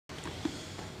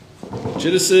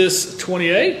Genesis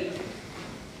 28.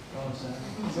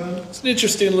 It's an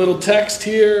interesting little text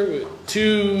here with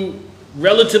two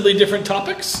relatively different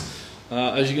topics.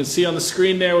 As you can see on the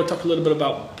screen there, we'll talk a little bit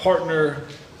about partner.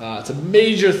 It's a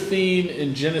major theme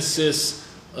in Genesis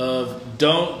of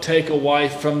don't take a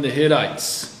wife from the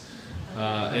Hittites.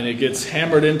 And it gets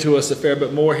hammered into us a fair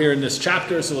bit more here in this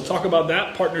chapter. So we'll talk about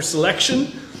that, partner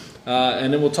selection.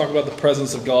 And then we'll talk about the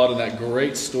presence of God and that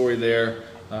great story there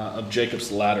of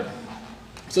Jacob's ladder.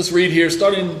 So let's read here,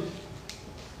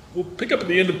 we'll pick up at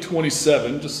the end of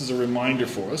 27, just as a reminder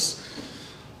for us.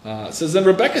 It says, Then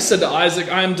Rebekah said to Isaac,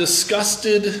 I am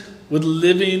disgusted with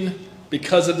living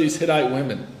because of these Hittite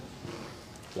women.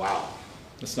 Wow.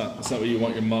 That's not what you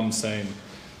want your mom saying.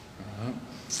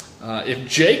 If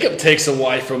Jacob takes a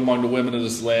wife from among the women of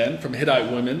this land, from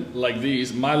Hittite women like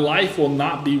these, my life will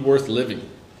not be worth living.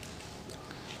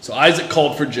 So Isaac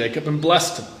called for Jacob and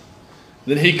blessed him.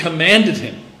 Then he commanded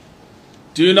him,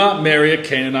 do not marry a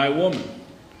Canaanite woman.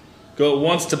 Go at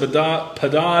once to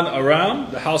Padan Aram,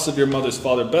 the house of your mother's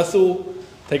father Bethuel.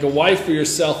 Take a wife for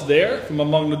yourself there from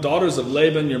among the daughters of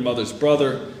Laban, your mother's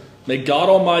brother. May God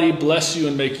Almighty bless you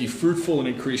and make you fruitful and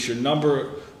increase your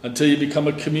number until you become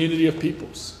a community of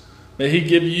peoples. May he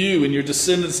give you and your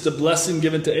descendants the blessing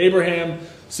given to Abraham,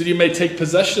 so that you may take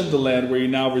possession of the land where you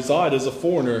now reside as a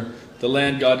foreigner, the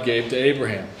land God gave to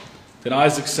Abraham. Then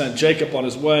Isaac sent Jacob on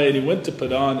his way, and he went to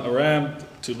Padan Aram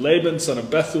to Laban, son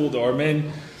of Bethuel, the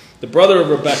Aramean, the brother of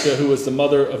Rebekah, who was the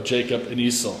mother of Jacob and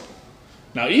Esau.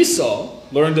 Now Esau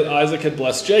learned that Isaac had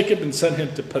blessed Jacob and sent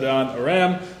him to Padan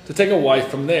Aram to take a wife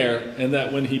from there, and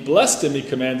that when he blessed him, he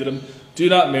commanded him, do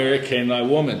not marry a Canaanite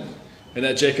woman, and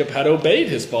that Jacob had obeyed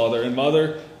his father and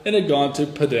mother and had gone to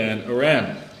Padan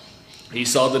Aram.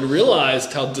 Esau then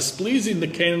realized how displeasing the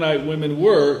Canaanite women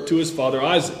were to his father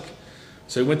Isaac.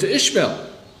 So he went to Ishmael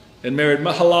and married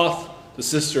Mahalath, the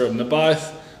sister of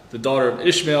Nebaioth, the daughter of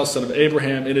Ishmael, son of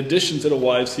Abraham, in addition to the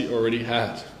wives he already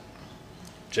had.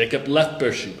 Jacob left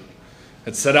Beersheba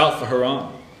and set out for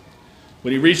Haran.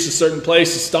 When he reached a certain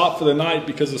place, he stopped for the night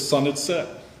because the sun had set.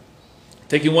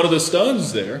 Taking one of the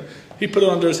stones there, he put it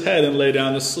under his head and lay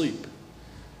down to sleep.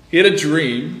 He had a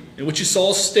dream in which he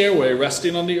saw a stairway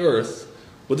resting on the earth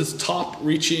with its top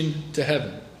reaching to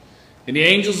heaven. And the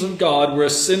angels of God were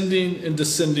ascending and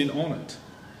descending on it.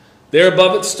 There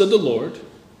above it stood the Lord,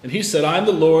 and he said, I am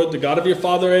the Lord, the God of your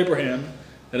father Abraham,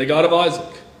 and the God of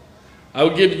Isaac. I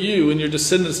will give you and your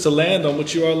descendants to land on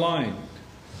which you are lying.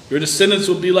 Your descendants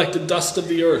will be like the dust of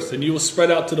the earth, and you will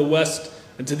spread out to the west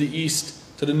and to the east,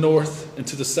 to the north and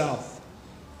to the south.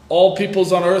 All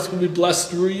peoples on earth will be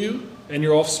blessed through you and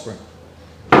your offspring.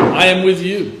 I am with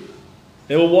you,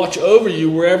 and will watch over you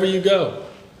wherever you go.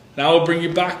 And I will bring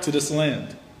you back to this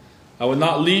land. I will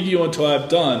not leave you until I have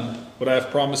done what I have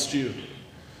promised you.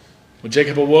 When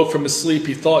Jacob awoke from his sleep,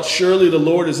 he thought, surely the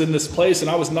Lord is in this place,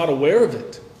 and I was not aware of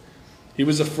it. He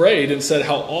was afraid and said,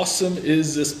 how awesome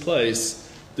is this place?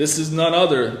 This is none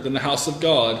other than the house of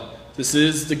God. This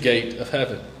is the gate of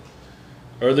heaven.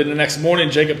 Early the next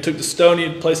morning, Jacob took the stone he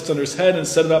had placed under his head and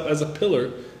set it up as a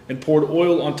pillar and poured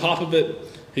oil on top of it.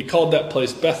 He called that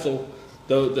place Bethel,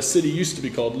 though the city used to be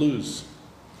called Luz.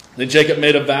 Then Jacob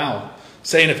made a vow,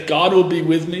 saying, if God will be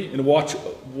with me and will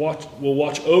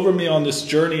watch over me on this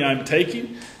journey I am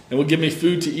taking, and will give me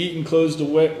food to eat and clothes to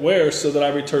wear, so that I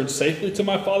return safely to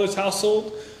my father's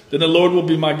household, then the Lord will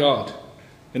be my God.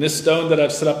 And this stone that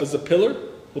I've set up as a pillar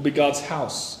will be God's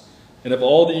house. And of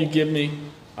all that you give me,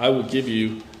 I will give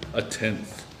you a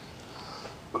tenth.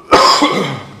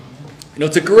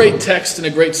 It's a great text and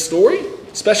a great story,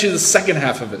 especially the second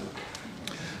half of it.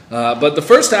 But the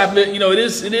first half of it,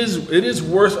 it is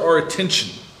worth our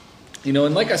attention.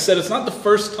 And like I said, it's not the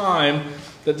first time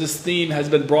that this theme has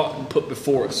been brought and put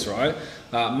before us, right?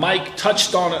 Mike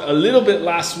touched on it a little bit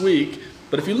last week,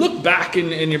 but if you look back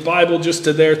in your Bible just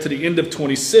to the end of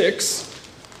 26,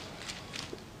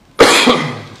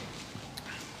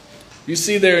 you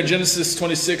see there in Genesis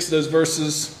 26, those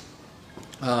verses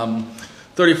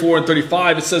 34 and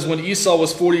 35, it says, when Esau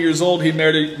was 40 years old, he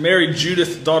married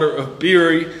Judith, daughter of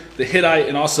Beeri, the Hittite,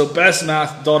 and also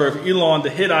Basemath, daughter of Elon, the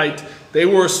Hittite. They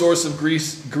were a source of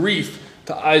grief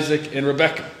to Isaac and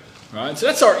Rebekah. Right? So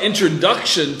that's our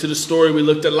introduction to the story we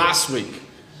looked at last week.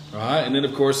 Right? And then,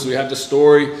 of course, we have the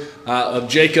story of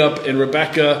Jacob and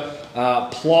Rebekah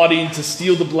plotting to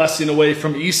steal the blessing away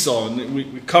from Esau. And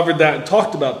we covered that and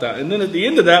talked about that. And then at the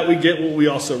end of that, we get what we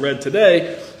also read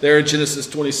today, there in Genesis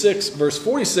 26, verse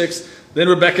 46. Then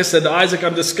Rebekah said to Isaac,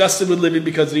 I'm disgusted with living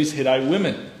because of these Hittite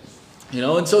women.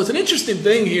 And so it's an interesting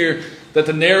thing here that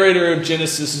the narrator of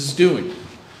Genesis is doing.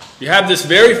 You have this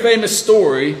very famous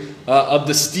story of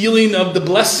the stealing of the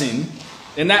blessing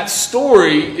And that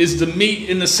story is the meat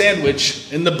in the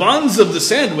sandwich. And the buns of the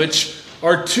sandwich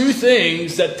are two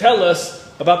things that tell us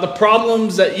about the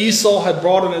problems that Esau had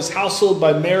brought in his household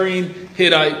by marrying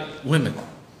Hittite women.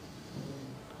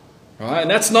 Right? And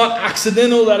that's not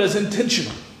accidental, that is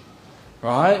intentional.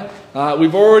 Right?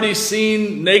 We've already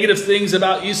seen negative things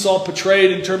about Esau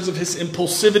portrayed in terms of his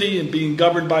impulsivity and being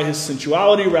governed by his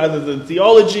sensuality rather than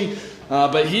theology.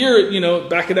 But here,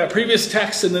 back in that previous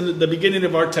text and then at the beginning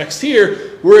of our text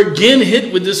here, we're again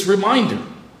hit with this reminder.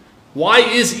 Why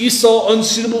is Esau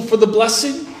unsuitable for the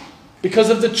blessing?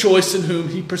 Because of the choice in whom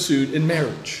he pursued in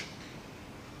marriage.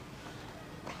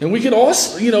 And we can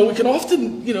also, we can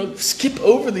often, skip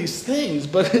over these things,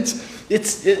 but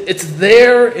it's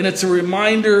there, and it's a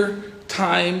reminder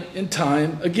time and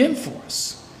time again for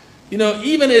us.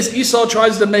 Even as Esau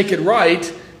tries to make it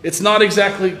right, it's not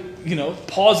exactly,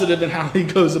 positive in how he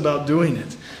goes about doing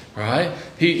it. Right?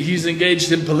 He's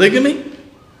engaged in polygamy,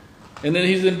 and then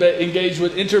he's engaged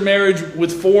with intermarriage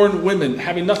with foreign women,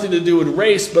 having nothing to do with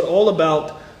race, but all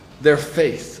about their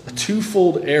faith. A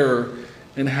twofold error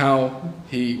in how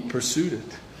he pursued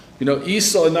it.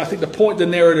 Esau, and I think the point the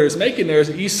narrator is making there is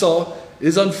Esau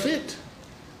is unfit.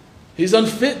 He's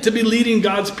unfit to be leading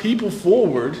God's people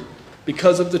forward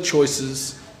because of the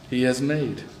choices he has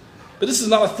made. But this is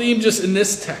not a theme just in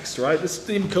this text, right? This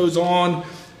theme goes on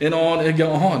and on and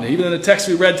on. Even in the text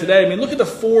we read today, look at the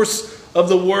force of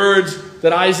the words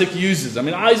that Isaac uses.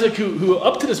 Isaac, who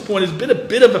up to this point has been a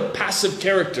bit of a passive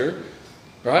character,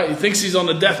 right? He thinks he's on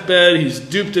the deathbed. He's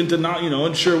duped into not,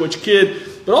 unsure which kid.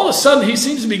 But all of a sudden, he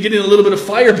seems to be getting a little bit of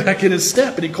fire back in his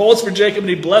step. And he calls for Jacob and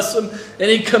he blesses him and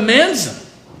he commands him,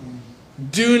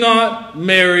 do not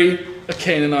marry a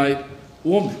Canaanite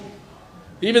woman.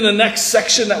 Even the next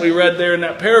section that we read there in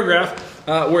that paragraph,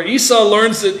 where Esau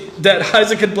learns that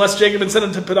Isaac had blessed Jacob and sent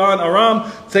him to Padan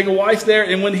Aram, take a wife there.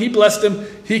 And when he blessed him,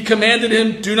 he commanded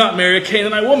him, do not marry a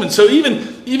Canaanite woman. So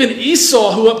even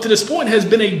Esau, who up to this point has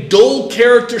been a dull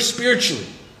character spiritually,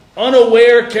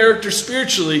 unaware character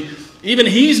spiritually, even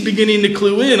he's beginning to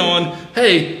clue in on,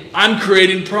 hey, I'm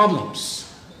creating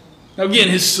problems. Now again,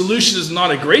 his solution is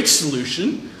not a great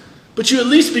solution, but you at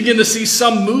least begin to see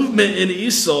some movement in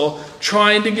Esau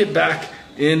trying to get back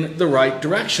in the right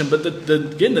direction. But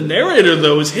again, the narrator,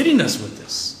 though, is hitting us with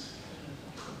this.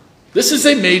 This is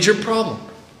a major problem.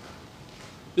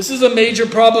 This is a major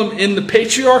problem in the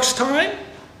patriarch's time,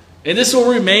 and this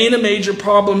will remain a major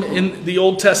problem in the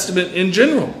Old Testament in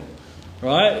general.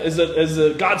 Right? As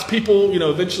God's people,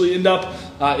 eventually end up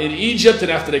in Egypt,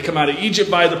 and after they come out of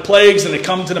Egypt by the plagues, and they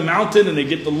come to the mountain, and they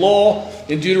get the law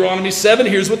in Deuteronomy 7,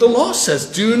 here's what the law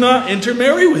says. Do not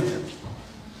intermarry with them.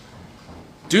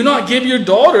 Do not give your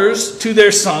daughters to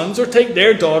their sons, or take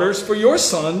their daughters for your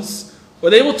sons, or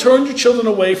they will turn your children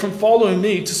away from following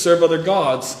me to serve other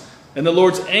gods. And the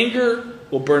Lord's anger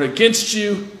will burn against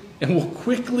you, and will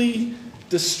quickly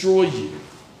destroy you.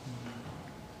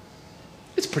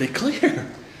 It's pretty clear.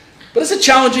 But it's a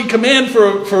challenging command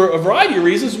for a variety of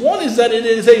reasons. One is that it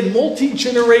is a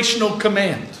multi-generational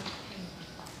command.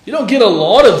 You don't get a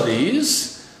lot of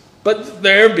these, but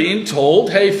they're being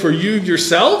told, hey, for you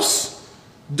yourselves,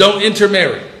 don't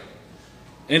intermarry.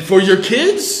 And for your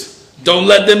kids, don't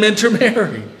let them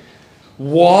intermarry.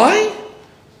 Why?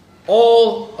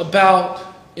 All about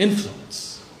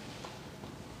influence.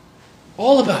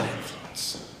 All about influence.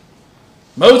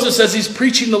 Moses, as he's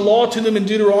preaching the law to them in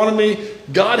Deuteronomy,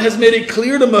 God has made it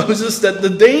clear to Moses that the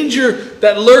danger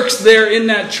that lurks there in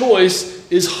that choice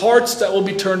is hearts that will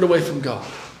be turned away from God.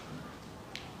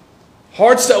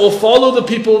 Hearts that will follow the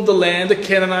people of the land, the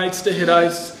Canaanites, the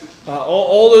Hittites,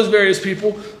 all those various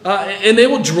people, and they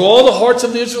will draw the hearts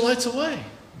of the Israelites away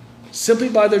simply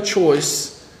by their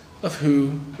choice of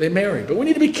who they marry. But we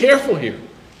need to be careful here.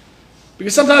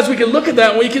 Because sometimes we can look at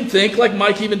that and we can think, like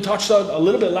Mike even touched on a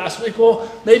little bit last week,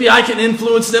 well, maybe I can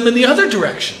influence them in the other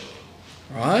direction.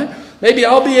 Right? Maybe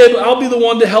I'll be the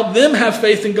one to help them have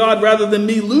faith in God rather than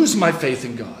me lose my faith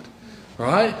in God.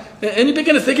 Right? And you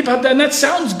begin to think about that, and that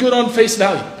sounds good on face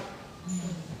value.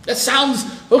 That sounds,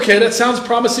 okay, that sounds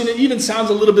promising. It even sounds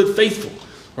a little bit faithful.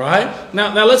 Right?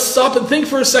 Now let's stop and think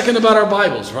for a second about our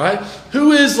Bibles, right?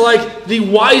 Who is like the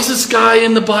wisest guy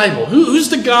in the Bible? Who's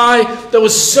the guy that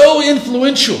was so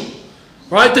influential,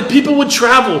 right? That people would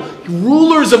travel.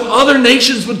 Rulers of other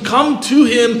nations would come to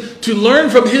him to learn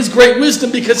from his great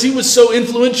wisdom because he was so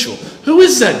influential. Who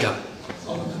is that guy?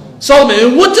 Solomon.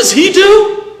 And what does he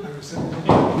do?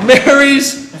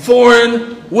 Marries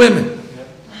foreign women.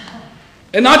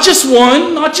 And not just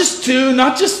one, not just two,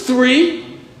 not just three.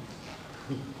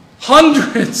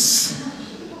 Hundreds.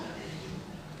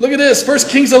 Look at this. 1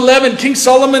 Kings 11. King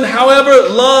Solomon, however,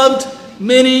 loved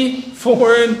many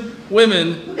foreign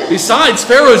women besides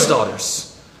Pharaoh's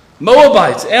daughters: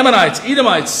 Moabites, Ammonites,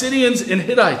 Edomites, Sidonians, and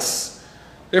Hittites.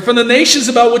 They're from the nations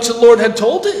about which the Lord had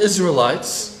told the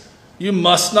Israelites, you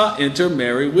must not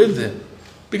intermarry with them,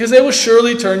 because they will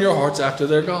surely turn your hearts after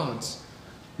their gods.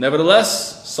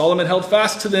 Nevertheless, Solomon held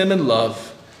fast to them in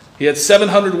love. He had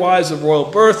 700 wives of royal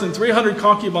birth and 300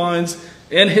 concubines,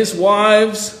 and his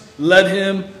wives led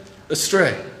him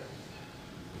astray.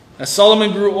 As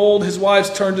Solomon grew old, his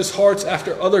wives turned his hearts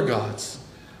after other gods,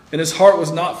 and his heart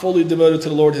was not fully devoted to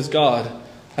the Lord his God,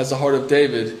 as the heart of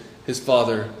David, his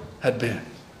father, had been.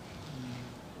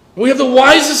 We have the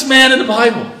wisest man in the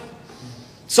Bible,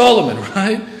 Solomon,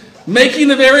 right? Making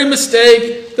the very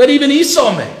mistake that even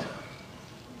Esau made.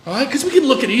 All right? Because we can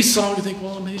look at Esau and think,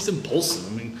 well, I mean, he's impulsive.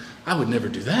 I mean, I would never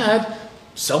do that.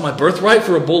 Sell my birthright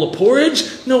for a bowl of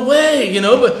porridge? No way,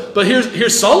 But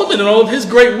here's Solomon and all of his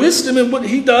great wisdom, and what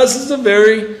he does is the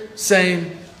very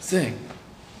same thing.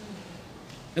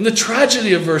 And the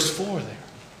tragedy of verse 4 there,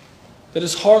 that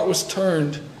his heart was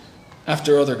turned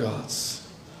after other gods.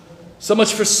 So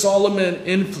much for Solomon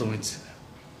influencing them.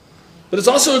 But it's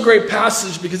also a great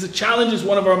passage because it challenges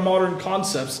one of our modern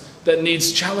concepts that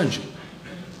needs challenging.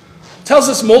 It tells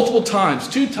us multiple times,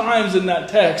 2 times in that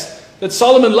text, that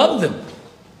Solomon loved them.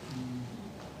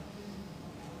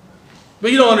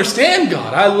 But you don't understand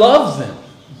God. I love them.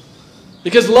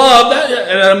 Because love,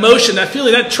 that emotion, that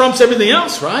feeling, that trumps everything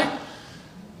else, right?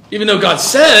 Even though God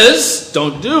says,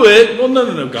 don't do it. Well,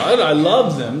 no, God, I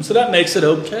love them, so that makes it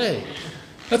okay.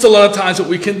 That's a lot of times what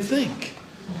we can think.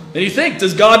 And you think,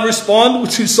 does God respond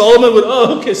to Solomon with,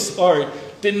 oh, okay, sorry,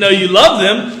 didn't know you loved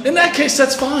them? In that case,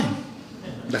 that's fine.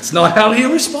 That's not how he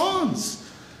responds,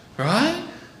 right?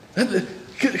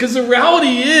 Because the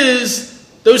reality is,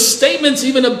 those statements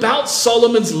even about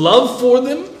Solomon's love for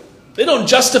them, they don't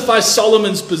justify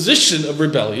Solomon's position of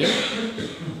rebellion.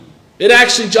 It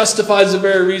actually justifies the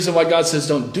very reason why God says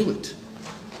don't do it.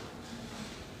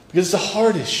 Because it's a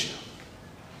heart issue.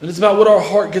 And it's about what our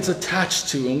heart gets attached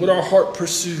to and what our heart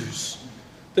pursues.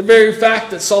 The very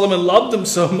fact that Solomon loved them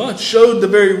so much showed the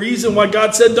very reason why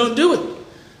God said don't do it.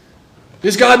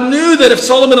 Because God knew that if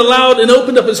Solomon allowed and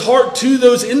opened up his heart to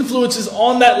those influences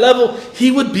on that level,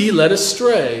 he would be led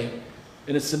astray.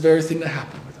 And it's the very thing that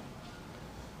happened with him.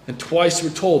 And twice we're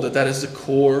told that that is the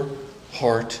core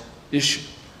heart issue.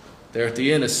 There at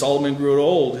the end, as Solomon grew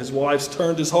old, his wives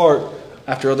turned his heart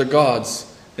after other gods,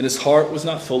 and his heart was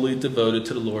not fully devoted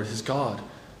to the Lord his God,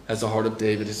 as the heart of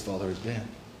David his father had been.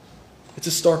 It's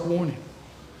a stark warning.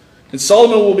 And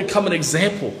Solomon will become an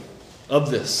example of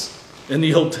this in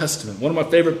the Old Testament. One of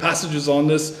my favorite passages on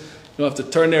this, you don't have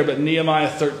to turn there, but Nehemiah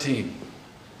 13.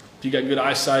 If you got good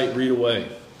eyesight, read away.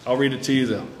 I'll read it to you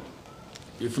though.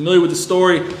 If you're familiar with the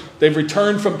story, they've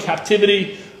returned from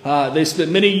captivity. They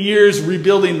spent many years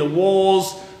rebuilding the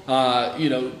walls.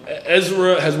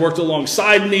 Ezra has worked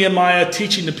alongside Nehemiah,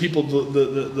 teaching the people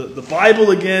the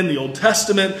Bible again, the Old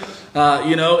Testament.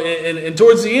 And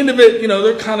towards the end of it,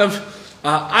 they're kind of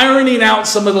ironing out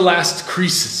some of the last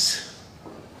creases.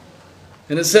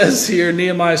 And it says here,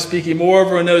 Nehemiah speaking,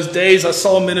 moreover, in those days I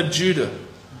saw men of Judah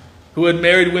who had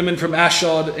married women from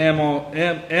Ashdod,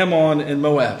 Ammon, and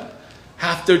Moab.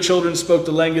 Half their children spoke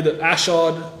the language of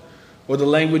Ashdod, or the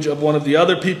language of one of the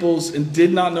other peoples, and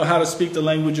did not know how to speak the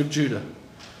language of Judah.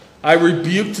 I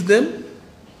rebuked them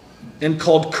and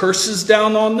called curses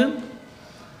down on them.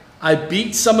 I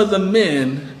beat some of the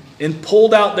men and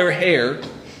pulled out their hair,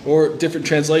 or different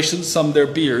translations, some their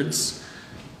beards.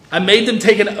 I made them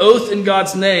take an oath in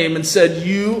God's name and said,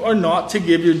 you are not to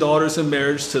give your daughters in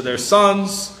marriage to their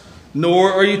sons,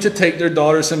 nor are you to take their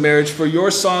daughters in marriage for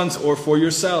your sons or for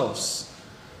yourselves.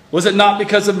 Was it not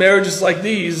because of marriages like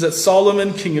these that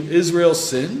Solomon, king of Israel,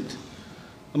 sinned?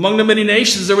 Among the many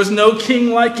nations there was no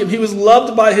king like him. He was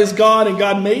loved by his God, and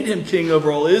God made him king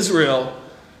over all Israel.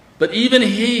 But even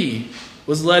he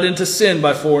was led into sin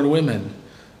by foreign women.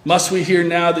 Must we hear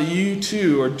now that you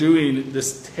too are doing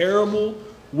this terrible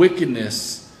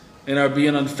wickedness and are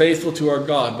being unfaithful to our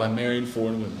God by marrying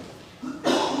foreign women?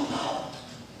 I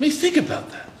mean, think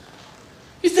about that.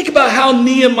 You think about how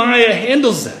Nehemiah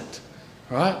handles that.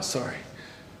 All right? Sorry.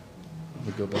 Let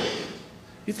me go back.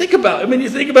 If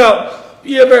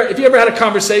you ever had a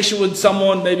conversation with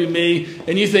someone, maybe me,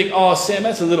 and you think, oh, Sam,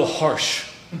 that's a little harsh.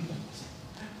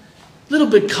 A little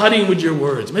bit cutting with your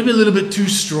words. Maybe a little bit too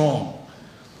strong.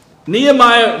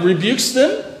 Nehemiah rebukes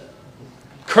them,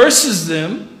 curses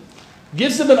them,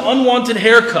 gives them an unwanted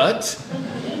haircut,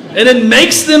 and then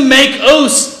makes them make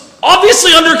oaths,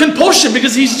 obviously under compulsion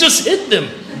because he's just hit them.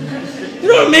 You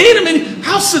know what I mean? I mean,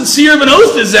 how sincere of an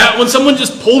oath is that when someone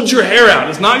just pulled your hair out?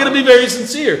 It's not going to be very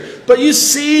sincere. But you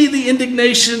see the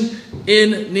indignation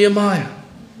in Nehemiah.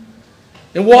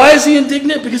 And why is he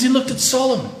indignant? Because he looked at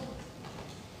Solomon.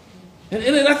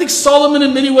 And I think Solomon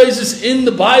in many ways is in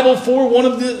the Bible for one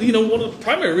of the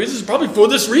primary reasons, probably for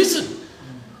this reason.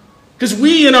 Because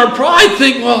we in our pride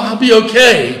think, well, I'll be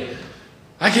okay.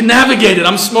 I can navigate it.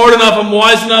 I'm smart enough. I'm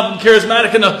wise enough. I'm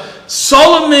charismatic enough.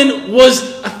 Solomon was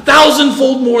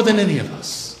 1,000-fold more than any of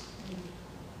us.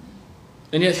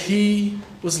 And yet he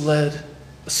was led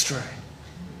astray.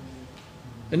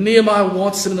 And Nehemiah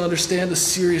wants him to understand the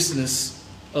seriousness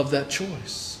of that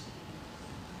choice.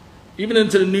 Even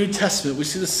into the New Testament, we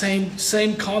see the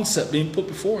same concept being put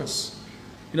before us.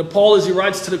 Paul, as he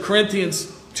writes to the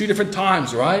Corinthians 2 different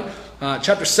times, right?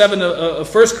 Chapter 7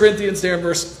 of 1 Corinthians, there in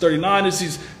verse 39, as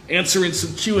he's answering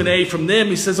some Q&A from them,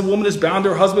 he says, a woman is bound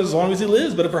to her husband as long as he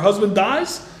lives, but if her husband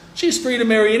dies, she is free to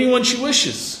marry anyone she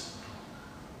wishes.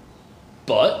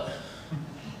 But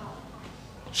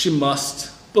she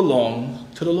must belong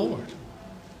to the Lord.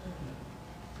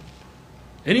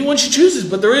 Anyone she chooses,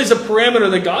 but there is a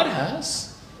parameter that God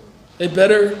has. They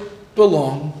better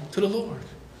belong to the Lord.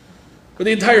 But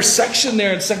the entire section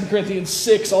there in 2 Corinthians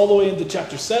 6 all the way into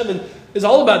chapter 7 is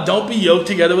all about don't be yoked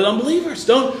together with unbelievers.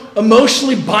 Don't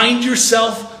emotionally bind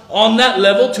yourself on that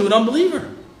level to an unbeliever.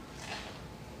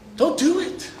 Don't do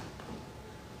it.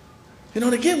 And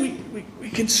again, we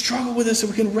can struggle with this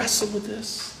and we can wrestle with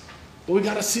this. But we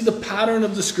got to see the pattern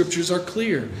of the scriptures are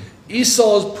clear.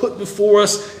 Esau is put before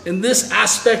us, and this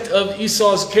aspect of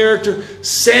Esau's character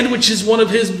sandwiches one of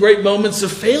his great moments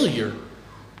of failure.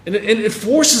 And it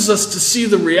forces us to see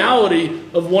the reality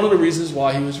of one of the reasons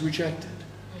why he was rejected.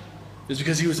 It's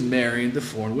because he was marrying the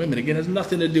foreign women. Again, it has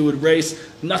nothing to do with race,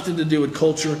 nothing to do with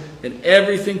culture, and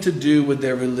everything to do with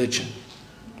their religion,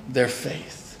 their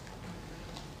faith.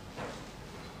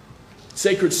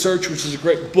 Sacred Search, which is a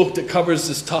great book that covers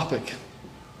this topic.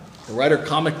 The writer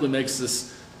comically makes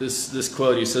this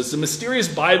quote. He says, the mysterious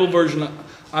Bible version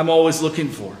I'm always looking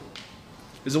for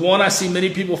is the one I see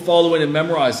many people following and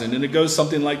memorizing, and it goes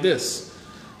something like this.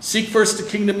 Seek first the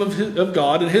kingdom of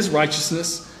God and his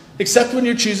righteousness, except when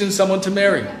you're choosing someone to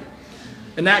marry.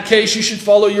 In that case, you should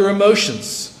follow your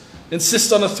emotions.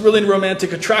 Insist on a thrilling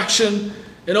romantic attraction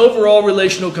and overall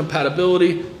relational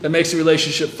compatibility that makes the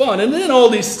relationship fun. And then all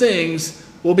these things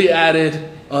will be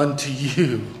added unto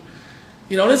you.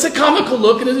 And it's a comical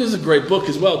look, and it is a great book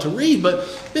as well to read, but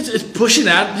it's pushing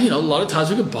at, a lot of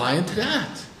times we can buy into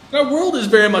that. And our world is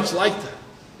very much like that.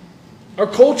 Our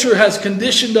culture has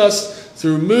conditioned us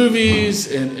through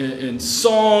movies and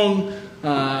song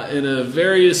and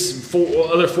various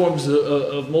other forms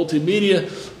of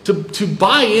multimedia to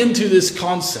buy into this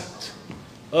concept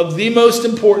of the most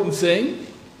important thing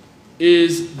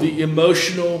is the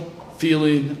emotional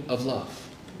feeling of love.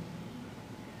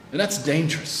 And that's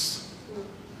dangerous.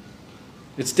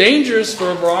 It's dangerous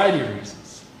for a variety of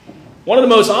reasons. One of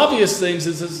the most obvious things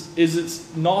is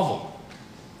it's novel.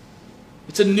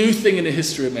 It's a new thing in the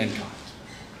history of mankind.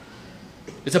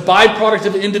 It's a byproduct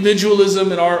of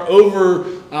individualism and our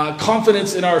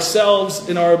overconfidence in ourselves,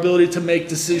 in our ability to make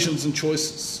decisions and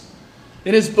choices.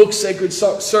 In his book, Sacred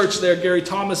Search, there, Gary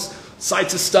Thomas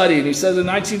cites a study, and he says in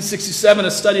 1967,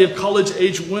 a study of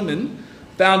college-age women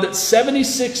found that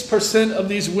 76% of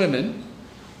these women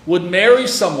would marry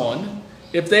someone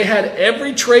if they had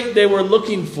every trait they were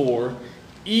looking for,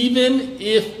 even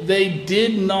if they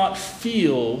did not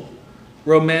feel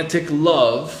romantic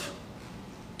love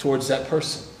towards that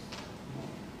person.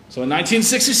 So in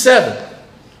 1967,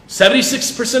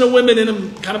 76% of women in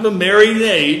a married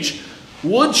age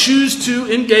would choose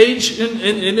to engage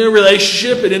in a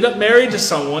relationship and end up married to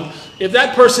someone if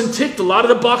that person ticked a lot of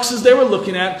the boxes they were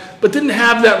looking at, but didn't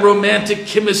have that romantic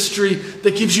chemistry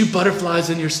that gives you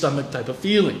butterflies in your stomach type of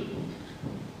feeling.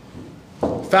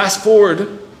 Fast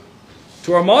forward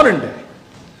to our modern day.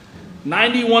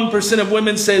 91% of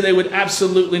women say they would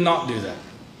absolutely not do that.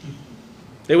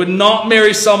 They would not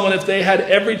marry someone if they had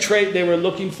every trait they were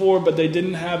looking for, but they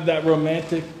didn't have that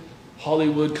romantic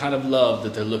Hollywood kind of love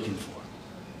that they're looking for.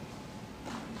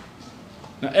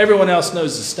 Now, everyone else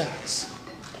knows the stats.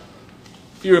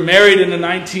 If you were married in the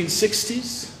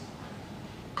 1960s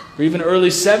or even early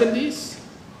 70s,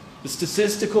 the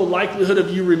statistical likelihood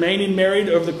of you remaining married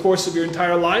over the course of your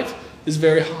entire life is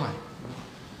very high.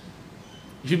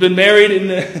 If you've been married in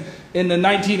the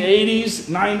 1980s,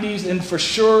 90s, and for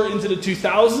sure into the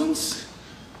 2000s,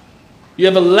 you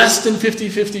have a less than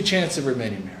 50-50 chance of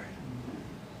remaining married.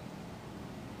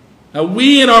 Now,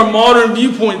 we in our modern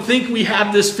viewpoint think we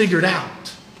have this figured out.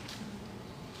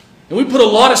 And we put a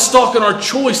lot of stock in our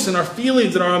choice and our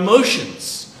feelings and our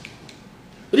emotions.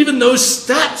 But even those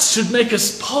stats should make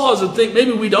us pause and think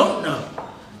maybe we don't know.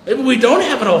 Maybe we don't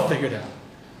have it all figured out.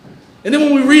 And then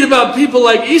when we read about people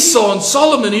like Esau and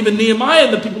Solomon, even Nehemiah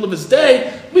and the people of his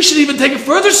day, we should even take a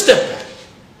further step back.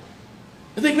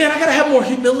 I think, man, I got to have more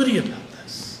humility about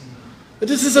this. That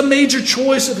this is a major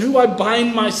choice of who I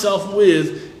bind myself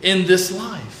with in this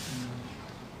life.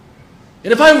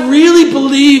 And if I really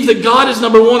believe that God is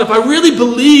number one, if I really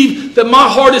believe that my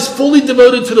heart is fully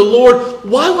devoted to the Lord,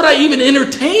 why would I even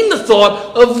entertain the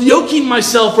thought of yoking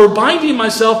myself or binding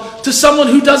myself to someone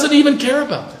who doesn't even care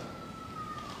about them?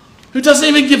 Who doesn't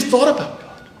even give thought about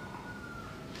God?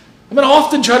 I'm going to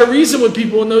often try to reason with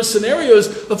people in those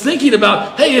scenarios of thinking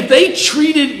about, hey, if they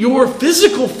treated your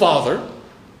physical father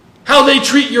how they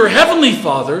treat your heavenly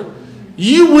Father,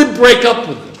 you would break up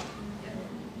with them.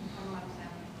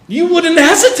 You wouldn't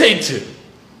hesitate to.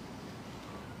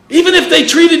 Even if they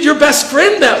treated your best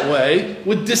friend that way,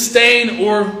 with disdain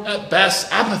or at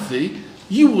best apathy,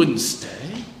 you wouldn't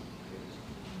stay.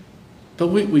 But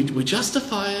we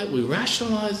justify it, we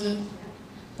rationalize it,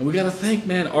 and we got to think,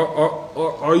 man,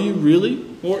 are you really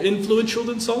more influential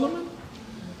than Solomon?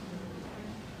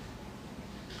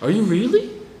 Are you really?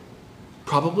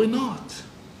 Probably not.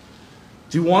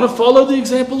 Do you want to follow the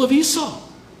example of Esau?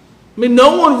 I mean,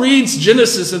 no one reads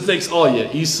Genesis and thinks, oh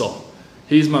yeah, Esau,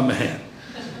 he's my man.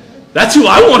 That's who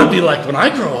I want to be like when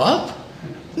I grow up.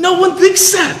 No one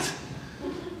thinks that.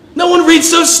 No one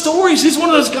reads those stories. He's one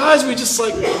of those guys where you're just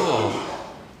like, oh,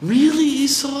 really,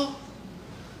 Esau?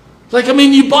 Like, I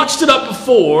mean, you botched it up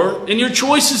before, and your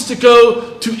choice is to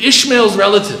go to Ishmael's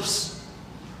relatives.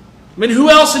 I mean, who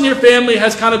else in your family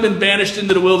has kind of been banished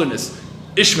into the wilderness?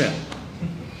 Ishmael.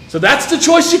 So that's the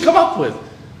choice you come up with.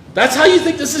 That's how you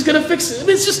think this is going to fix it. I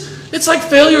mean, it's like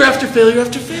failure after failure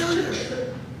after failure.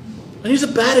 And he's a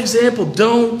bad example.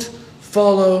 Don't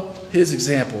follow his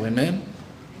example. Amen?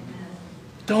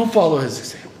 Don't follow his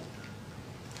example.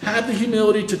 Have the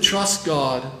humility to trust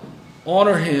God,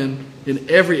 honor him in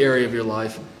every area of your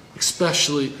life,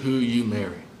 especially who you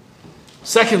marry.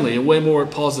 Secondly, and way more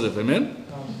positive, amen?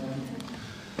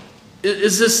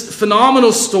 Is this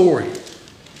phenomenal story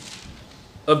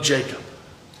of Jacob.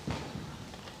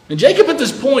 And Jacob at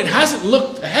this point hasn't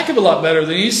looked a heck of a lot better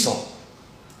than Esau. All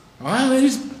right?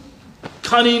 He's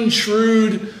cunning,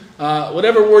 shrewd,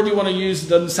 whatever word you want to use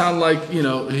doesn't sound like,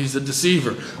 he's a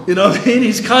deceiver. You know what I mean?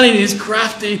 He's cunning, he's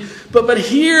crafty. But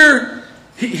here,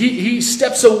 he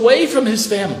steps away from his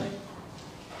family.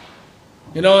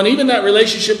 And even that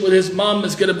relationship with his mom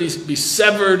is going to be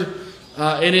severed.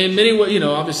 And in many ways,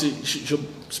 obviously,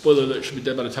 spoiler alert, she'll be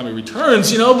dead by the time he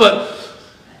returns, but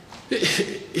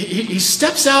he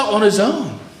steps out on his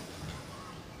own.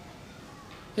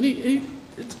 And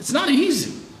it's not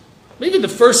easy. Maybe the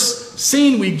first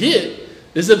scene we get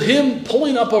is of him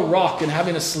pulling up a rock and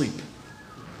having a sleep.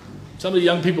 Some of the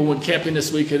young people went camping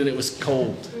this weekend and it was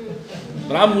cold.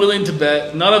 But I'm willing to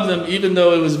bet none of them, even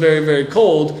though it was very, very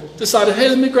cold, decided, hey,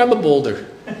 let me grab a boulder.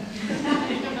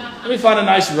 Let me find a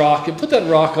nice rock and put that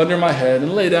rock under my head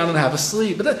and lay down and have a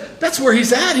sleep. But that's where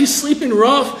he's at. He's sleeping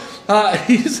rough.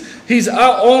 He's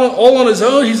out all on his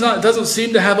own. Doesn't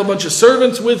seem to have a bunch of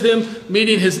servants with him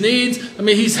meeting his needs. I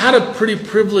mean, he's had a pretty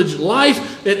privileged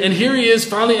life. And here he is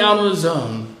finally out on his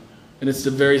own. And it's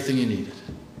the very thing he needed.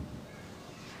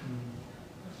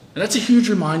 And that's a huge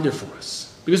reminder for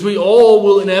us. Because we all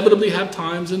will inevitably have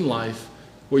times in life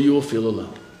where you will feel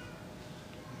alone.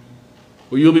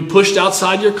 Where you'll be pushed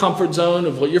outside your comfort zone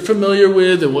of what you're familiar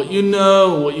with and what you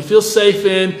know and what you feel safe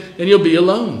in, and you'll be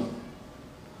alone.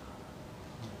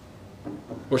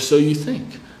 Or so you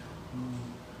think.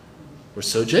 Or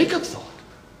so Jacob thought.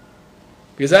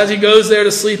 Because as he goes there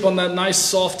to sleep on that nice,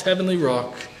 soft, heavenly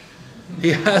rock, he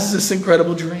has this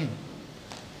incredible dream.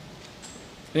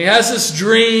 And he has this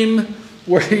dream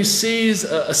where he sees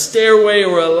a stairway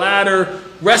or a ladder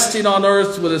resting on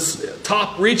earth with its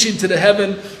top reaching to the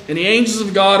heaven, and the angels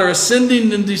of God are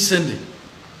ascending and descending.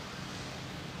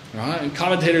 Right? And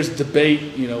commentators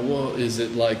debate, well, is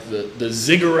it like the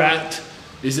ziggurat?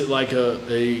 Is it like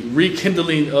a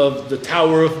rekindling of the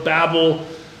Tower of Babel?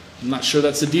 I'm not sure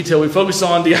that's the detail we focus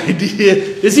on. The idea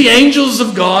is the angels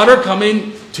of God are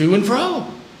coming to and fro.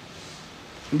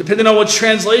 And depending on which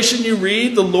translation you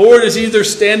read, the Lord is either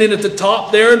standing at the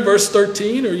top there in verse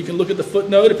 13, or you can look at the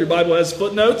footnote if your Bible has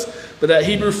footnotes. But that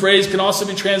Hebrew phrase can also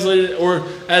be translated or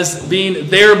as being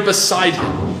there beside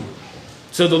him.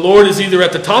 So the Lord is either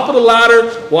at the top of the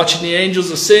ladder, watching the angels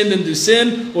ascend and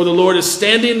descend, or the Lord is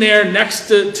standing there next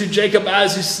to Jacob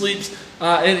as he sleeps,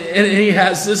 and he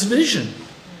has this vision.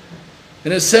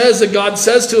 And it says that God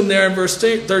says to him there in verse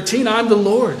 13, I'm the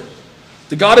Lord,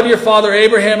 the God of your father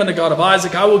Abraham and the God of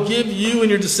Isaac. I will give you and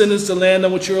your descendants the land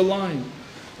on which you are lying.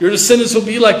 Your descendants will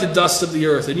be like the dust of the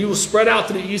earth, and you will spread out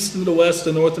to the east and the west,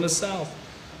 the north and the south.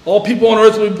 All people on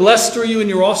earth will be blessed through you and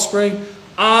your offspring.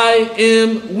 I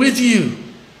am with you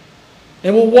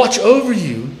and will watch over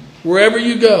you wherever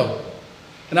you go.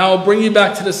 And I will bring you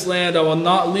back to this land. I will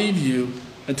not leave you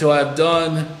until I have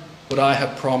done what I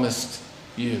have promised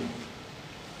you.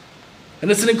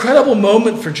 And it's an incredible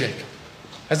moment for Jacob,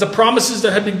 as the promises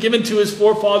that had been given to his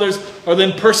forefathers are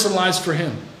then personalized for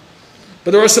him.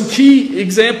 But there are some key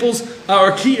examples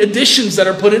or key additions that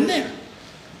are put in there.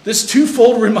 This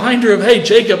twofold reminder of, hey,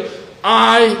 Jacob,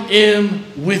 I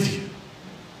am with you.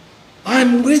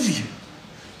 I'm with you.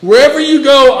 Wherever you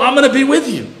go, I'm going to be with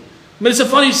you. I mean, it's a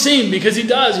funny scene because he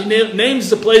does. He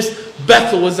names the place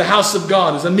Bethel as the house of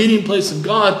God, as a meeting place of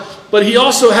God. But he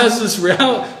also has this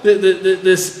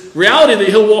reality that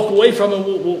he'll walk away from, and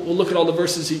we'll look at all the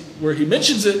verses where he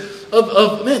mentions it,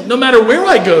 of man, no matter where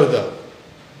I go, though,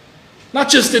 not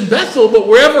just in Bethel, but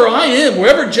wherever I am,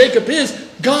 wherever Jacob is,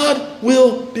 God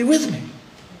will be with me.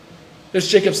 There's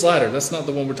Jacob's ladder. That's not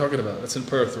the one we're talking about. That's in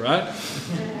Perth, right?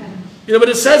 But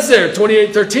it says there,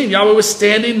 28:13, Yahweh was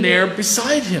standing there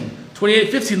beside him.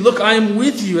 28:15, look, I am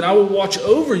with you, and I will watch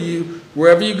over you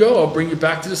wherever you go. I'll bring you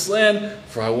back to this land,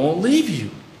 for I won't leave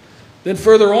you. Then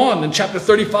further on, in chapter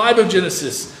 35 of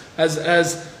Genesis,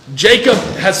 as Jacob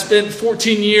has spent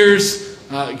 14 years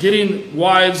getting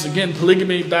wives, again,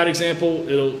 polygamy, bad example.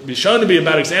 It'll be shown to be a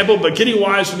bad example, but getting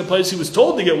wives from the place he was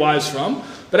told to get wives from.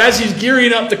 But as he's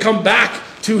gearing up to come back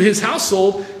to his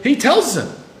household, he tells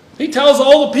them. He tells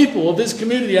all the people of his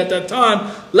community at that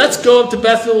time, let's go up to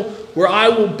Bethel, where I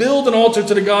will build an altar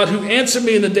to the God who answered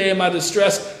me in the day of my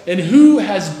distress, and who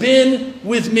has been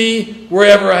with me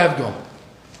wherever I have gone.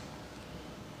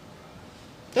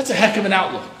 That's a heck of an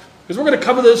outlook. Because we're going to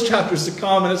cover those chapters to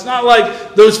come, and it's not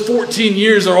like those 14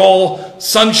 years are all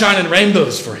sunshine and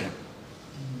rainbows for him.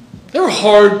 They were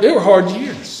hard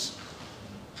years.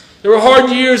 They were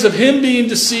hard years of him being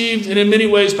deceived, and in many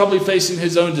ways probably facing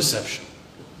his own deception.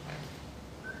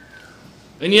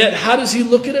 And yet, how does he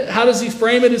look at it? How does he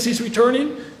frame it as he's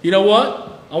returning? You know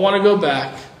what? I want to go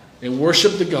back and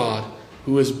worship the God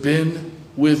who has been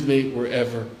with me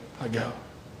wherever I go.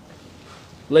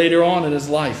 Later on in his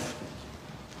life,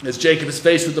 as Jacob is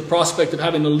faced with the prospect of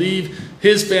having to leave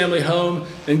his family home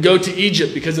and go to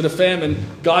Egypt because of the famine,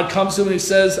 God comes to him and he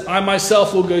says, I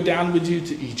myself will go down with you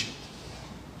to Egypt.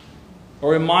 A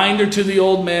reminder to the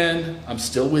old man, I'm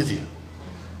still with you.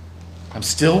 I'm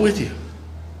still with you.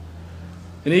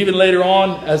 And even later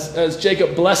on, as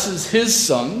Jacob blesses his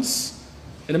sons,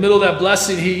 in the middle of that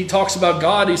blessing, he talks about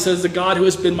God. He says, the God who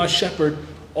has been my shepherd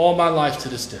all my life to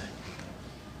this day.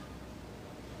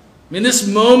 I mean, this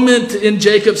moment in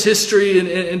Jacob's history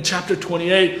in chapter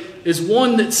 28 is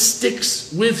one that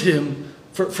sticks with him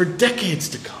for decades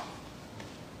to come.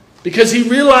 Because he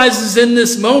realizes in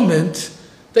this moment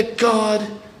that God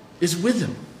is with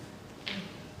him.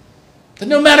 That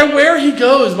no matter where he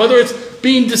goes, whether it's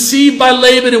being deceived by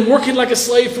Laban and working like a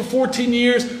slave for 14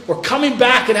 years, or coming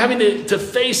back and having to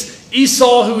face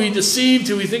Esau, who he deceived,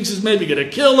 who he thinks is maybe going to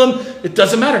kill him, it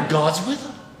doesn't matter. God's with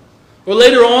him. Or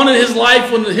later on in his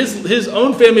life, when his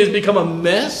own family has become a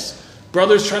mess,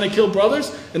 brothers trying to kill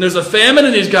brothers, and there's a famine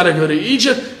and he's got to go to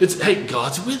Egypt, it's, hey,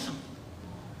 God's with him.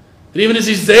 And even as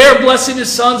he's there blessing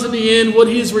his sons in the end, what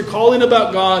he's recalling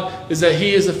about God is that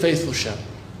he is a faithful shepherd.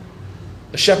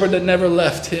 A shepherd that never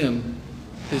left him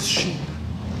his sheep.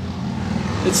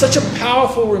 It's such a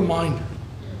powerful reminder.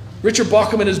 Richard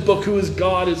Bauckham in his book, Who is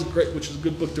God, which is a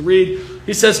good book to read.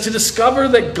 He says, to discover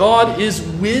that God is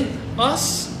with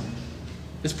us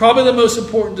is probably the most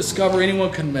important discovery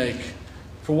anyone can make.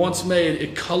 For once made,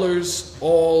 it colors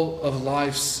all of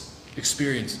life's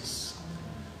experiences.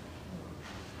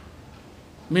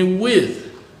 I mean,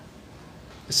 with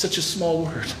is such a small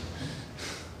word.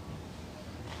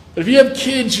 But if you have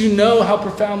kids, you know how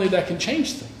profoundly that can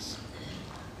change things.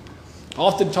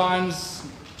 Sometimes,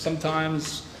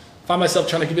 I find myself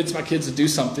trying to convince my kids to do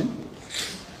something.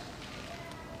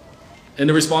 And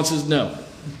the response is no.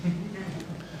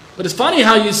 But it's funny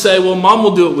how you say, well, mom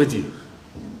will do it with you.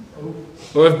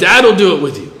 Or if dad will do it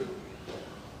with you.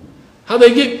 How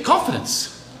they get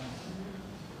confidence.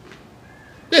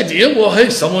 The idea, well, hey,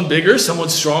 someone bigger, someone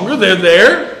stronger, they're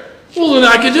there. Well, then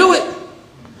I can do it.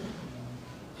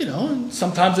 You know, and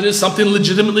sometimes it is something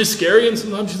legitimately scary, and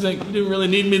sometimes you think, you didn't really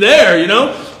need me there, you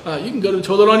know. You can go to the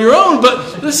toilet on your own,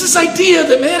 but there's this idea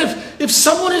that, man, if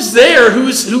someone is there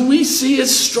who we see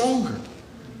as stronger,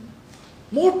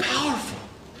 more powerful,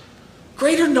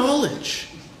 greater knowledge,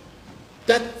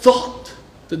 that thought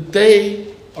that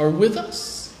they are with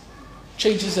us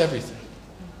changes everything.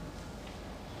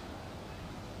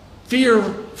 Fear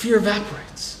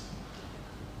evaporates.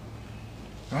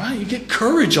 All right? You get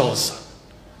courage all of a sudden.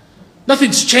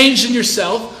 Nothing's changed in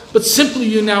yourself, but simply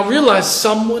you now realize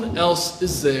someone else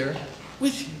is there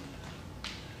with you.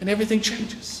 And everything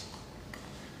changes.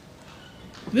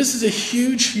 This is a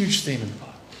huge, huge theme in the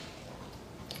Bible.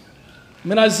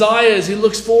 When Isaiah, as he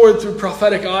looks forward through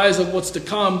prophetic eyes of what's to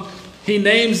come, he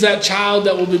names that child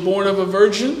that will be born of a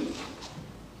virgin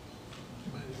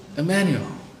Emmanuel.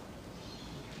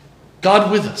 God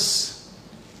with us.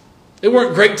 They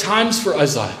weren't great times for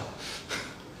Isaiah.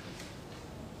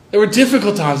 There were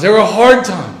difficult times. There were hard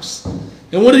times.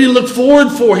 And what did he look forward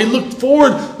for? He looked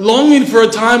forward longing for a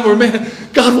time where, man,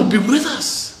 God will be with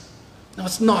us. Now,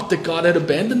 it's not that God had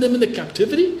abandoned them in the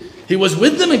captivity. He was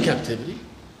with them in captivity.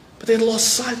 But they had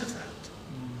lost sight of that.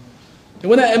 And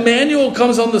when that Emmanuel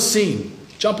comes on the scene,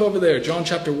 jump over there, John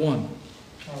chapter 1.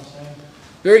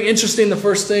 Very interesting, the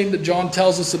first thing that John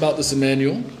tells us about this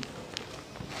Emmanuel.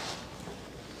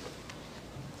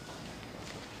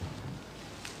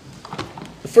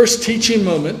 The first teaching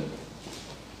moment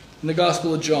in the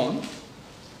Gospel of John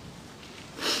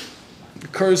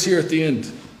occurs here at the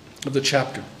end of the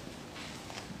chapter.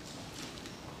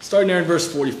 Starting there in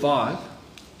verse 45.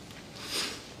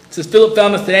 It says, Philip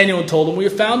found Nathanael and told him, we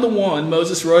have found the one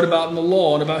Moses wrote about in the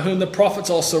law and about whom the prophets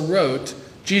also wrote,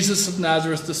 Jesus of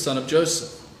Nazareth, the son of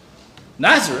Joseph.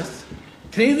 Nazareth?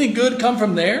 Can anything good come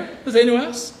from there? Nathanael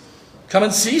asked. Come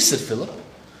and see, said Philip.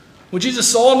 When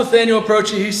Jesus saw Nathanael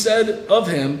approaching, he said of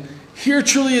him, here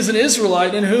truly is an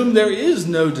Israelite in whom there is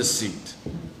no deceit.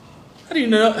 How do you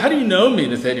know me?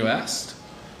 Nathanael asked.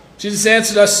 Jesus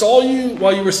answered, I saw you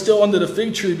while you were still under the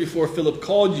fig tree before Philip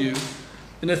called you.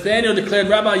 And Nathanael declared,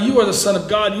 Rabbi, you are the Son of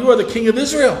God. You are the King of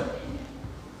Israel.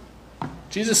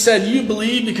 Jesus said, you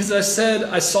believe because I said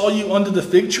I saw you under the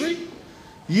fig tree?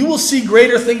 You will see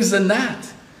greater things than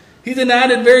that. He then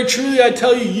added, very truly I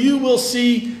tell you, you will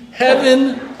see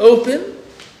heaven open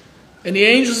and the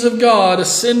angels of God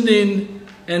ascending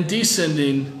and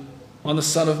descending on the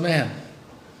Son of Man.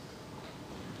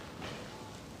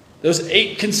 Those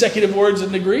 8 consecutive words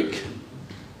in the Greek,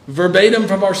 verbatim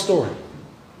from our story.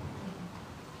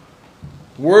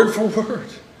 Word for word.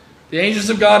 The angels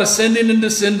of God ascending and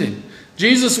descending.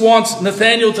 Jesus wants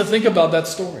Nathanael to think about that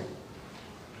story.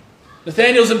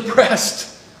 Nathanael's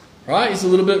impressed. Right? He's a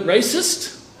little bit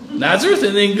racist. Nazareth?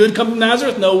 Anything good come from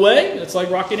Nazareth? No way. That's like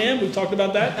Rockingham. We've talked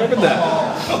about that. Covered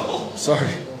that. Sorry.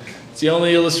 It's the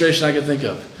only illustration I can think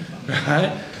of.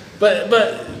 Right?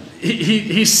 But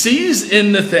he sees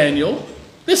in Nathanael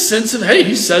this sense of, hey,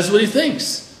 he says what he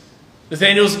thinks.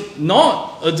 Nathanael's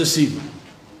not a deceiver.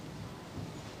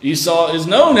 Esau is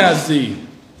known as the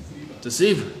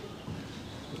deceiver.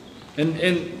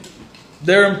 And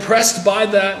they're impressed by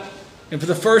that. And for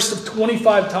the first of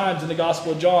 25 times in the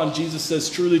Gospel of John, Jesus says,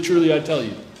 truly, truly, I tell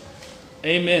you.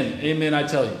 Amen, amen, I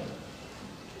tell you.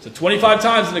 So 25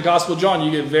 times in the Gospel of John,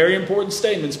 you get very important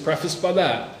statements prefaced by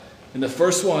that. And the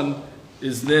first one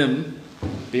is them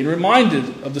being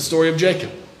reminded of the story of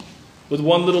Jacob. With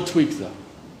one little tweak, though.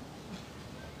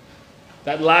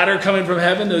 That ladder coming from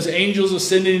heaven, those angels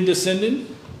ascending and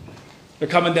descending, they're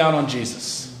coming down on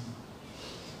Jesus.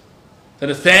 That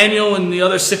Nathanael and the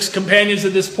other 6 companions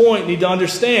at this point need to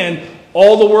understand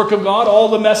all the work of God, all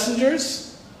the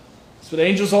messengers. That's what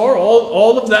angels are,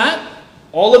 all of that,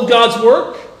 all of God's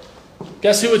work.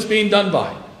 Guess who it's being done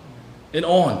by? And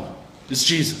on is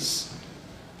Jesus.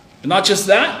 And not just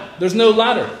that, there's no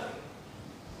ladder.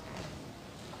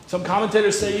 Some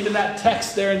commentators say even that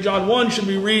text there in John 1 should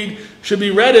be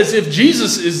read as if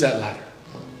Jesus is that ladder.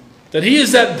 That he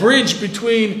is that bridge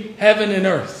between heaven and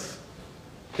earth.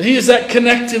 That he is that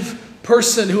connective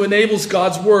person who enables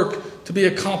God's work to be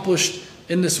accomplished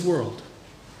in this world.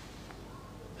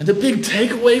 And the big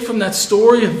takeaway from that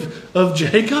story of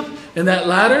Jacob and that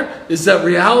ladder is that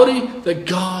reality that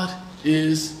God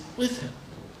is with him.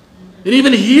 And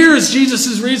even here is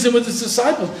Jesus' reason with his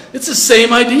disciples. It's the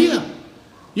same idea.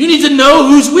 You need to know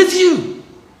who's with you.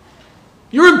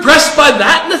 You're impressed by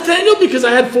that, Nathanael, because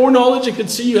I had foreknowledge and could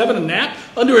see you having a nap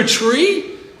under a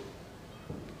tree?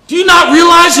 Do you not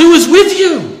realize who is with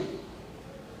you?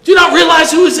 Do you not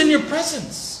realize who is in your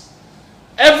presence?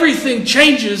 Everything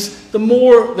changes the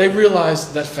more they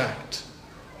realize that fact.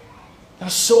 Now,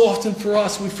 so often for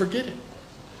us, we forget it.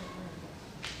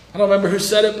 I don't remember who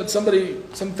said it, but some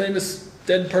famous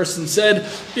dead person said,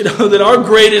 that our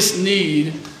greatest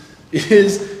need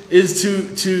is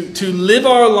to live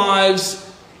our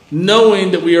lives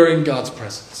knowing that we are in God's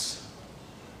presence.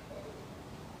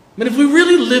 I mean, if we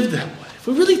really lived that way, if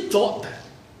we really thought that,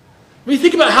 I mean,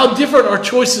 think about how different our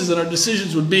choices and our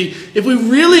decisions would be if we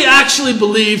really actually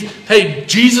believed, hey,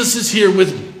 Jesus is here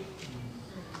with me.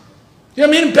 You know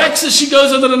what I mean? Beck says she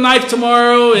goes under the knife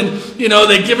tomorrow, and, you know,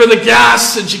 they give her the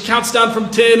gas, and she counts down from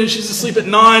 10, and she's asleep at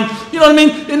 9. You know what I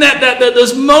mean? In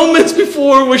those moments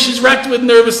before where she's wrecked with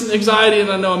nervous and anxiety,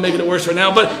 and I know I'm making it worse right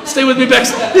now, but stay with me, Beck.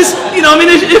 You know, I mean,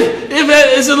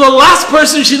 if the last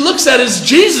person she looks at is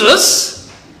Jesus,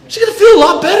 she's going to feel a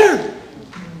lot better.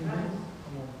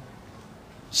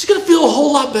 She's going to feel a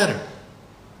whole lot better.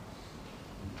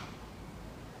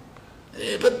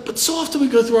 But so often we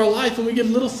go through our life and we give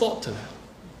little thought to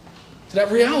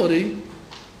that reality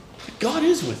that God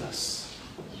is with us.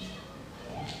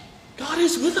 God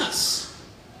is with us.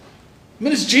 I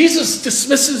mean, as Jesus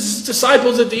dismisses his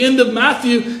disciples at the end of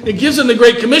Matthew and gives them the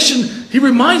Great Commission, he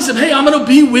reminds them, hey, I'm going to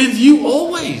be with you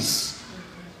always.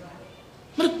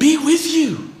 I'm going to be with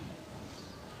you.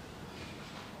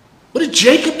 What did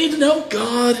Jacob need to know?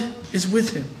 God is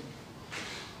with him.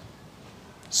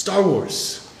 Star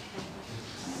Wars.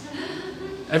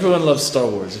 Everyone loves Star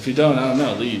Wars. If you don't, I don't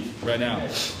know, leave right now.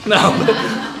 No,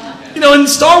 but, you know, in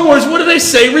Star Wars, what do they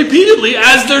say repeatedly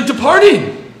as they're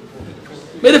departing?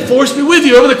 May the Force be with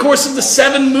you. Over the course of the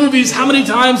 7 movies, how many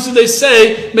times do they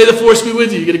say, may the Force be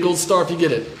with you? You get a gold star if you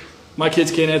get it. My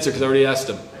kids can't answer because I already asked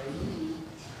them.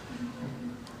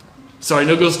 Sorry,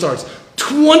 no gold stars.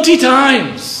 20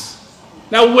 times.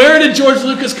 Now, where did George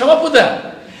Lucas come up with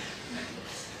that?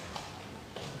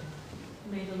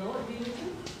 May the Lord be with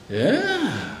you.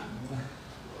 Yeah.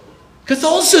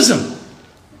 Catholicism.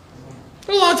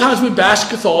 A lot of times we bash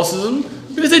Catholicism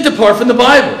because they depart from the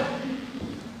Bible.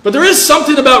 But there is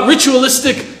something about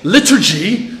ritualistic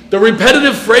liturgy, the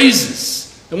repetitive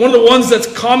phrases. And one of the ones that's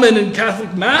common in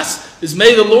Catholic Mass is,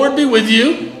 may the Lord be with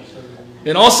you.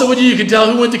 And also with you, you can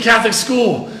tell who went to Catholic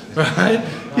school, right?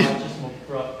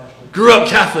 Grew up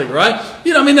Catholic, right?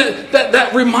 You know, I mean,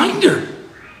 that reminder.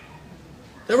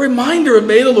 That reminder of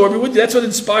may the Lord be with you. That's what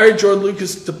inspired George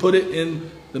Lucas to put it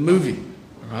in the movie,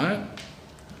 right?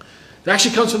 It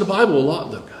actually comes from the Bible a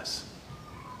lot, though, guys.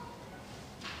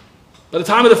 By the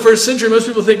time of the 1st century, most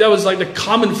people think that was like the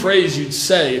common phrase you'd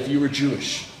say if you were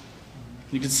Jewish.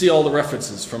 You can see all the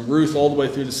references from Ruth all the way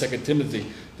through to 2 Timothy.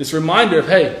 This reminder of,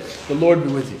 hey, the Lord be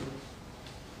with you.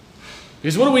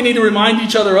 Because what do we need to remind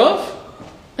each other of?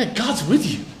 Man, God's with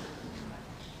you.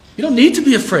 You don't need to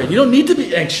be afraid. You don't need to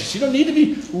be anxious. You don't need to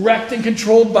be wrecked and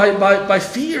controlled by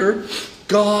fear.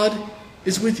 God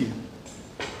is with you.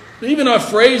 Even our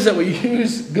phrase that we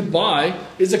use, goodbye,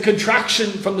 is a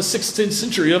contraction from the 16th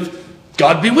century of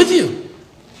God be with you.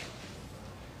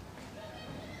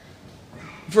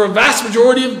 For a vast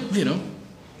majority of,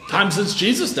 time since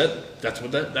Jesus,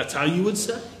 that's how you would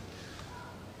say.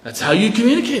 That's how you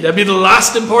communicate. That'd be the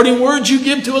last imparting words you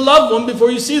give to a loved one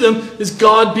before you see them, is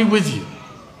God be with you.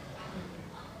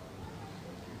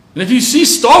 And if you see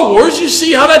Star Wars, you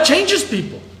see how that changes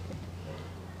people.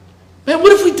 Man,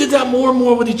 what if we did that more and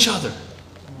more with each other?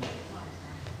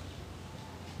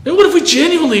 And what if we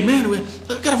genuinely, we've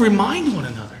got to remind one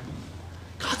another,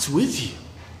 God's with you.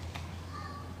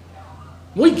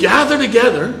 We gather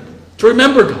together to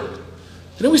remember God.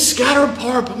 And then we scatter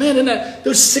apart. But man, in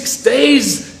those 6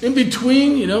 days in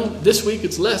between, this week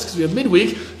it's less because we have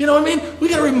midweek. You know what I mean? We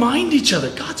got to remind each other,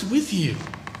 God's with you.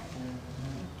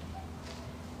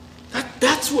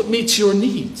 That's what meets your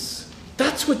needs.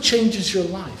 That's what changes your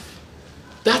life.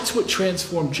 That's what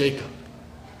transformed Jacob.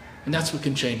 And that's what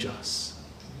can change us.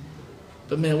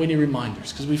 But man, we need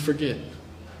reminders because we forget.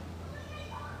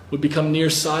 We become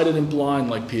nearsighted and blind,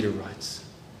 like Peter writes.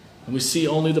 And we see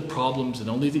only the problems and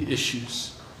only the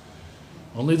issues,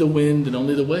 only the wind and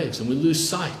only the waves. And we lose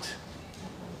sight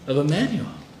of Emmanuel.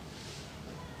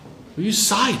 We lose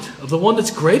sight of the one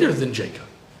that's greater than Jacob,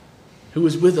 who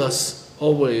is with us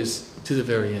always to the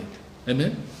very end.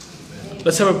 Amen?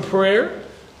 Let's have a prayer,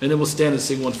 and then we'll stand and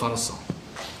sing one final song.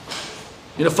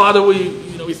 Father,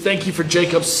 we thank you for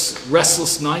Jacob's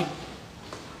restless night.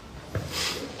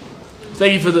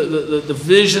 Thank you for the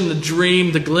vision, the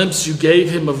dream, the glimpse you gave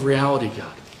him of reality,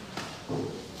 God.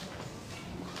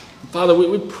 Father,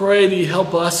 we pray that you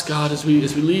help us, God, as we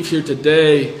leave here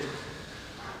today,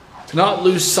 to not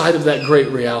lose sight of that great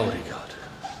reality, God.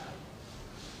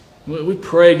 We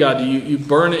pray, God, that you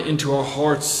burn it into our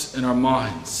hearts and our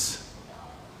minds.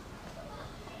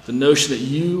 The notion that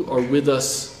you are with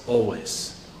us always.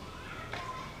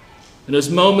 In those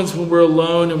moments when we're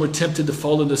alone and we're tempted to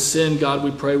fall into sin, God,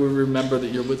 we pray we remember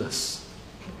that you're with us.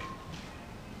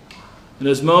 In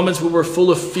those moments when we're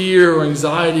full of fear or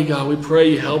anxiety, God, we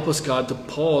pray you help us, God, to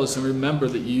pause and remember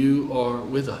that you are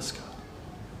with us, God.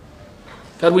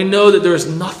 God, we know that there is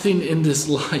nothing in this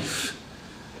life,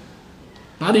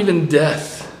 not even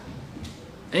death,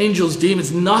 angels,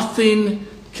 demons, nothing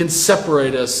can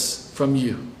separate us from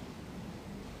you.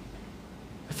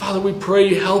 Father, we pray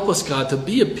you help us, God, to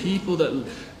be a people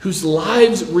whose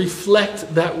lives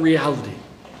reflect that reality.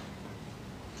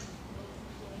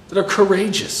 That are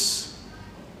courageous.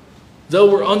 Though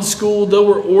we're unschooled, though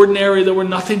we're ordinary, though we're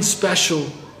nothing special,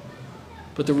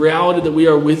 but the reality that we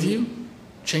are with you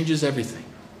changes everything.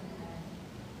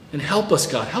 And help us,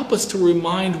 God. Help us to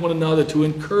remind one another, to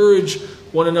encourage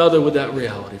one another with that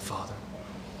reality, Father.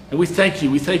 And we thank you.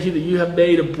 We thank you that you have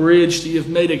made a bridge, that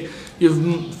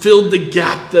you've filled the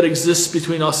gap that exists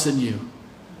between us and you.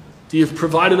 That you've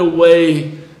provided a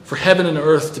way for heaven and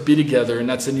earth to be together, and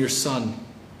that's in your Son.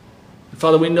 And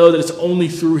Father, we know that it's only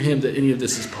through him that any of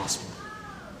this is possible.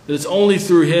 That it's only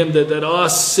through him that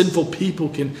us sinful people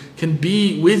can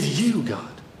be with you, God.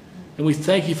 And we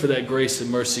thank you for that grace and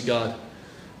mercy, God.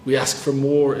 We ask for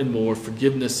more and more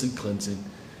forgiveness and cleansing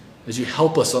as you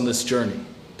help us on this journey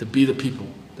to be the people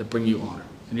that bring you honor.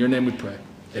 In your name we pray.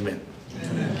 Amen.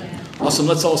 Amen. Awesome.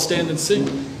 Let's all stand and sing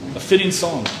a fitting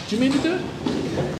song. Do you mean to do it?